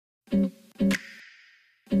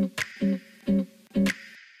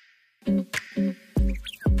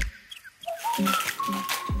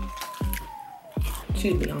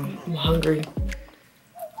Excuse me, I'm hungry.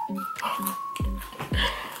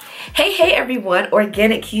 Hey everyone,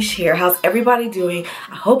 OrganicKeesh here. How's everybody doing?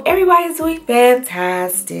 I hope everybody's doing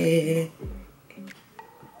fantastic.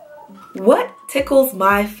 What tickles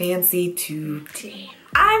my fancy today?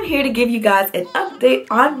 I'm here to give you guys an update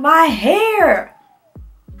on my hair.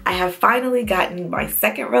 I have finally gotten my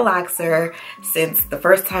second relaxer since the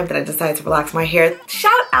first time that I decided to relax my hair.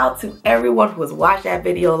 Shout out to everyone who has watched that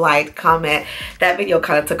video, liked, comment. That video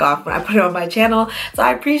kind of took off when I put it on my channel. So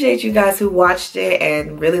I appreciate you guys who watched it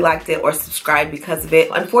and really liked it or subscribed because of it.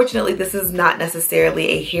 Unfortunately, this is not necessarily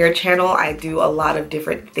a hair channel. I do a lot of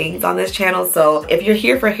different things on this channel. So if you're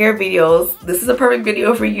here for hair videos, this is a perfect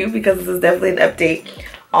video for you because this is definitely an update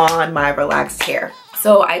on my relaxed hair.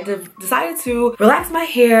 So I decided to relax my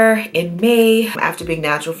hair in May after being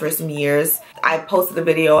natural for some years. I posted a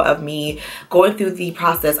video of me going through the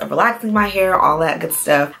process of relaxing my hair, all that good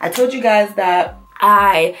stuff. I told you guys that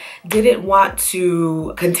I didn't want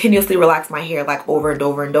to continuously relax my hair like over and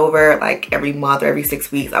over and over, like every month or every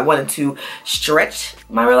 6 weeks. I wanted to stretch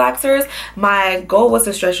my relaxers. My goal was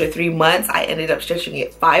to stretch for 3 months. I ended up stretching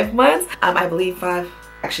it 5 months. I believe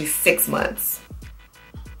 6 months.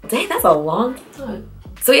 Dang, that's a long time.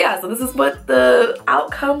 So yeah, so this is what the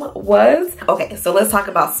outcome was. Okay, so let's talk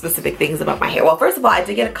about specific things about my hair. Well, first of all, I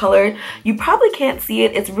did get it colored. You probably can't see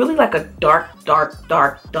it. It's really like a dark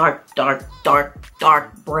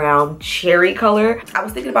brown cherry color. I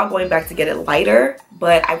was thinking about going back to get it lighter,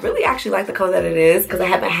 but I really actually like the color that it is because I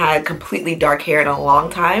haven't had completely dark hair in a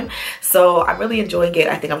long time. So I'm really enjoying it.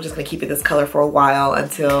 I think I'm just gonna keep it this color for a while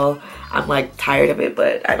until I'm like tired of it,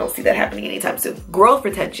 but I don't see that happening anytime soon. Growth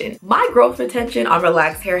retention. My growth retention on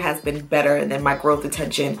relaxed hair has been better than my growth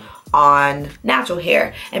retention on natural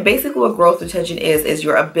hair. And basically what growth retention is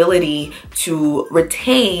your ability to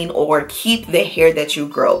retain or keep the hair that you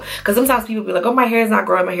grow. Because sometimes people be like, oh, my hair is not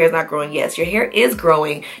growing, my hair is not growing. Yes, your hair is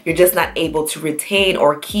growing. You're just not able to retain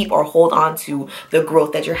or keep or hold on to the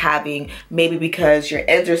growth that you're having, maybe because your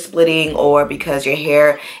ends are splitting or because your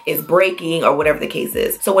hair is breaking or whatever the case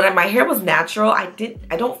is. So when my hair was natural, I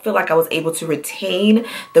don't feel like I was able to retain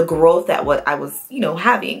the growth that I was,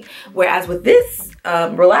 having. Whereas with this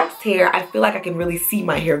relaxed hair, I feel like I can really see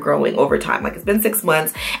my hair growing over time. Like, it's been 6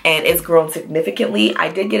 months and it's grown significantly.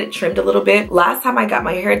 I did get it trimmed a little bit. Last time I got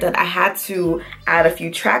my hair done, I had to add a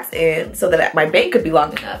few tracks in so that my bang could be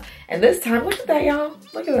long enough. And this time, look at that, y'all.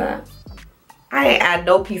 Look at that. I ain't add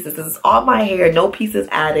no pieces. This is all my hair, no pieces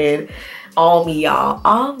added. All me, y'all.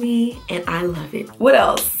 All me, and I love it. What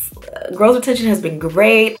else? Growth retention has been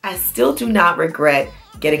great. I still do not regret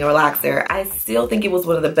getting a relaxer. I still think it was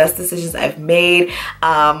one of the best decisions I've made.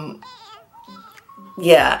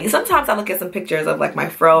 Yeah, sometimes I look at some pictures of like my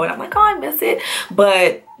fro and I'm like, oh, I miss it,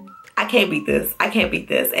 but I can't beat this. I can't beat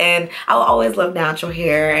this. And I'll always love natural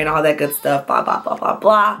hair and all that good stuff, blah, blah, blah, blah,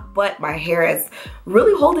 blah. But my hair is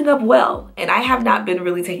really holding up well and I have not been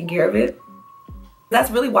really taking care of it.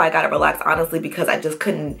 That's really why I got it relaxed, honestly, because I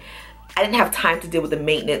didn't have time to deal with the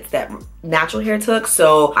maintenance that natural hair took.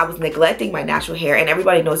 So I was neglecting my natural hair, and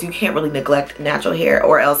everybody knows you can't really neglect natural hair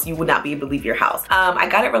or else you would not be able to leave your house. I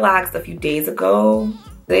got it relaxed a few days ago.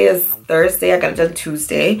 Today is Thursday, I got it done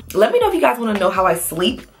Tuesday. Let me know if you guys wanna know how I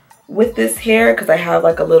sleep with this hair, because I have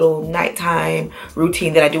like a little nighttime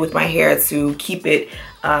routine that I do with my hair to keep it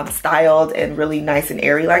styled and really nice and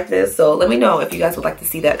airy like this. So let me know if you guys would like to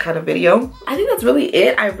see that kind of video. I think that's really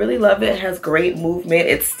it. I really love it. It has great movement.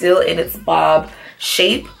 It's still in its bob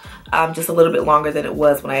shape, just a little bit longer than it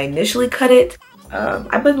was when I initially cut it.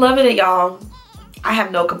 I've been loving it, y'all. I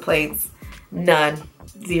have no complaints, none,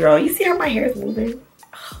 zero. You see how my hair is moving?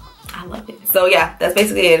 I love it. So yeah, that's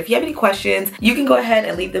basically it. If you have any questions, you can go ahead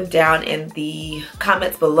and leave them down in the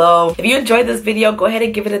comments below. If you enjoyed this video, go ahead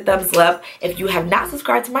and give it a thumbs up. If you have not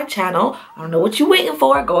subscribed to my channel, I don't know what you're waiting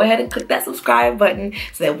for. Go ahead and click that subscribe button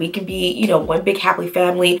so that we can be, one big happy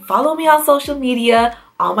family. Follow me on social media.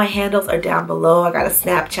 All my handles are down below. I got a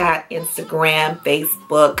Snapchat, Instagram,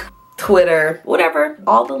 Facebook, Twitter, whatever.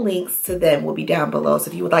 All the links to them will be down below. So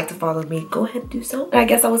if you would like to follow me, go ahead and do so. And I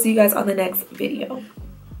guess I will see you guys on the next video.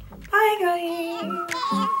 Bye,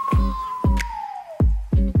 guys.